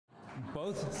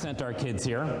both sent our kids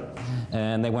here,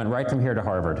 and they went right from here to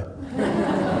Harvard.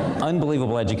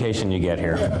 Unbelievable education you get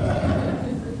here.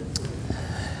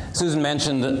 Susan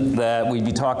mentioned that we'd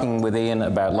be talking with Ian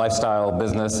about lifestyle,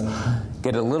 business,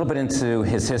 get a little bit into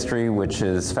his history, which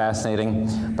is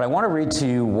fascinating. But I want to read to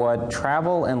you what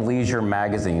Travel and Leisure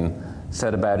magazine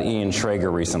said about Ian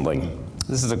Schrager recently.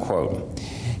 This is a quote.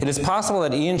 "It is possible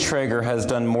that Ian Schrager has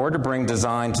done more to bring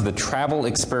design to the travel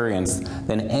experience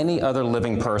than any other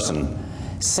living person,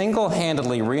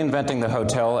 single-handedly reinventing the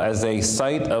hotel as a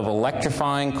site of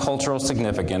electrifying cultural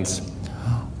significance,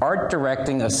 art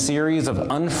directing a series of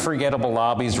unforgettable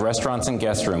lobbies, restaurants, and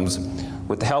guest rooms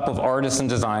with the help of artists and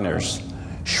designers.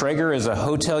 Schrager is a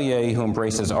hotelier who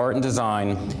embraces art and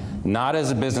design not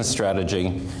as a business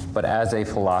strategy, but as a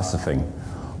philosophy."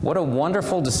 What a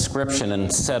wonderful description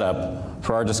and setup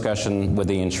for our discussion with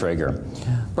Ian Schrager.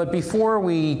 But before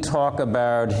we talk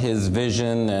about his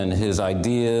vision and his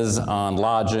ideas on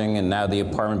lodging and now the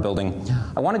apartment building,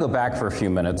 I want to go back for a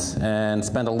few minutes and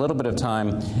spend a little bit of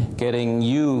time getting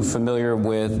you familiar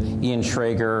with Ian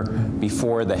Schrager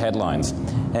before the headlines.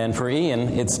 And for Ian,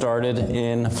 it started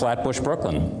in Flatbush,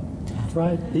 Brooklyn. That's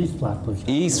right, East Flatbush.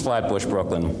 East Flatbush,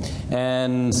 Brooklyn.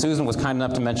 And Susan was kind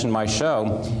enough to mention my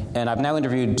show, and I've now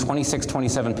interviewed 26,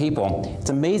 27 people. It's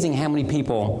amazing how many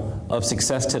people of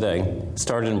success today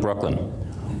started in Brooklyn.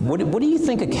 What do you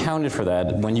think accounted for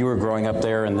that when you were growing up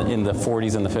there in the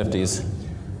 40s and the 50s?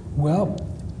 Well,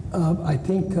 I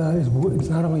think it's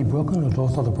not only Brooklyn, it's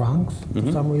also the Bronx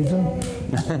for some reason.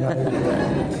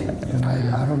 and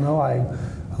I don't know,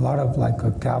 a lot of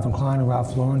Calvin Klein and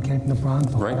Ralph Lauren came from the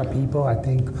Bronx. A lot of people. I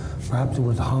think perhaps it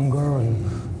was hunger and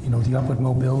the upward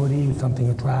mobility, something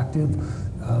attractive,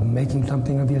 making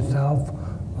something of yourself.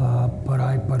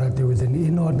 But there was an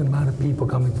inordinate amount of people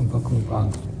coming from Brooklyn,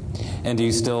 Bronx. And do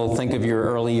you still think of your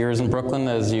early years in Brooklyn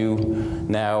as you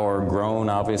now are grown,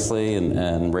 obviously,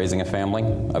 and raising a family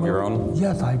of your own?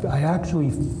 Yes, I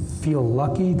actually feel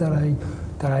lucky that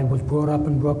I was brought up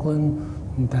in Brooklyn.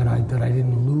 That I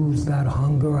didn't lose that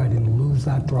hunger, I didn't lose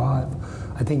that drive.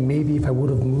 I think maybe if I would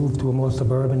have moved to a more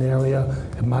suburban area,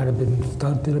 it might have been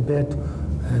stunted a bit,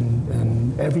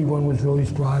 and everyone was really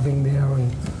striving there,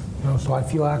 and so I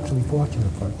feel actually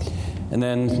fortunate for it. And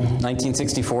then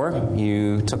 1964,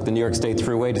 you took the New York State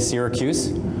Thruway to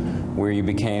Syracuse, where you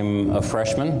became a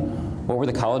freshman. What were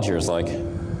the college years like?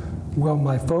 Well,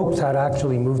 my folks had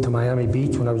actually moved to Miami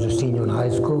Beach when I was a senior in high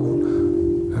school.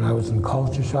 And I was in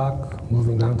culture shock,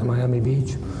 moving down to Miami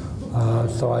Beach.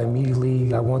 So I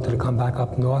wanted to come back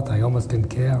up north. I almost didn't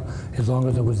care, as long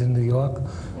as it was in New York.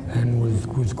 And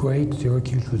was great.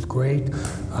 Syracuse was great.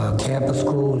 Campus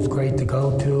school was great to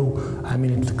go to. I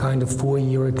mean, it's a kind of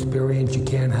 4-year experience you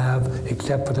can't have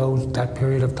except for that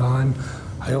period of time.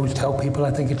 I always tell people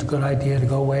I think it's a good idea to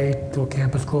go away to a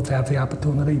campus school if they have the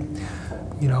opportunity.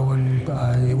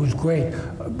 And it was great.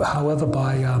 However,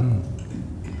 by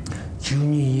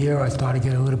junior year, I started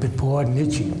getting a little bit bored and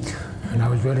itchy, and I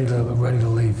was ready to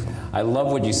leave. I love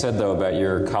what you said, though, about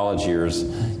your college years.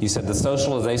 You said the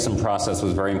socialization process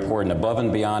was very important. Above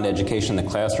and beyond education in the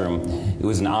classroom, it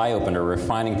was an eye-opener, a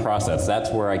refining process.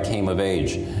 That's where I came of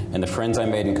age, and the friends I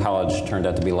made in college turned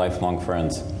out to be lifelong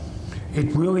friends.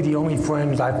 It's really the only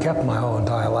friends I've kept my whole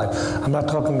entire life. I'm not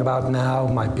talking about now,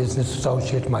 my business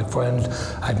associates, my friends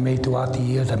I've made throughout the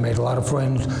years. I've made a lot of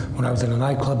friends when I was in the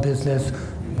nightclub business.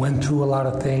 Went through a lot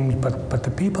of things, but the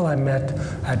people I met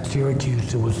at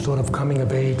Syracuse, it was sort of coming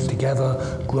of age together,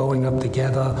 growing up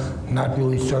together, not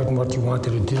really certain what you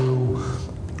wanted to do,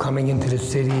 coming into the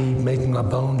city, making our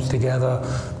bones together,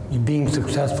 being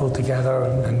successful together,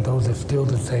 and those are still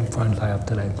the same friends I have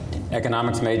today.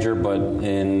 Economics major, but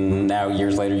now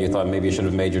years later you thought maybe you should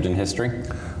have majored in history?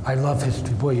 I love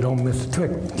history. Boy, you don't miss a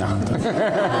trick. No.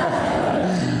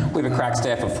 We have a crack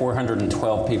staff of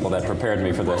 412 people that prepared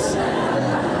me for this.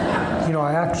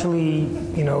 I actually,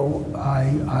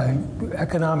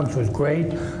 economics was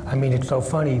great. I mean, it's so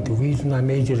funny. The reason I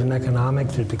majored in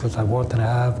economics is because I wanted to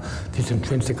have this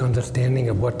intrinsic understanding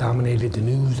of what dominated the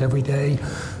news every day.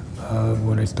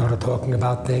 When I started talking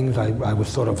about things, I was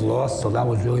sort of lost, so that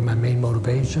was really my main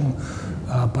motivation.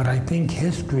 But I think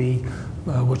history,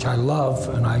 which I love,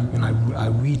 and I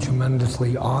read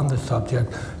tremendously on the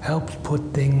subject, helps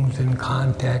put things in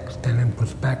context and in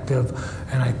perspective.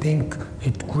 And I think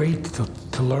it's great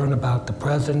to learn about the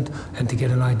present and to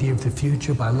get an idea of the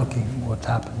future by looking at what's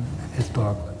happened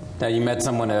historically. Now, you met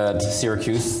someone at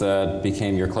Syracuse that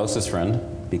became your closest friend,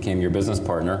 became your business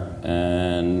partner,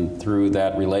 and through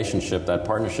that relationship, that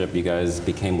partnership, you guys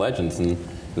became legends. And it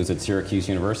was at Syracuse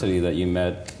University that you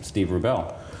met Steve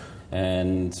Rubell.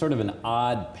 And sort of an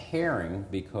odd pairing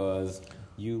because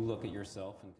you look at yourself and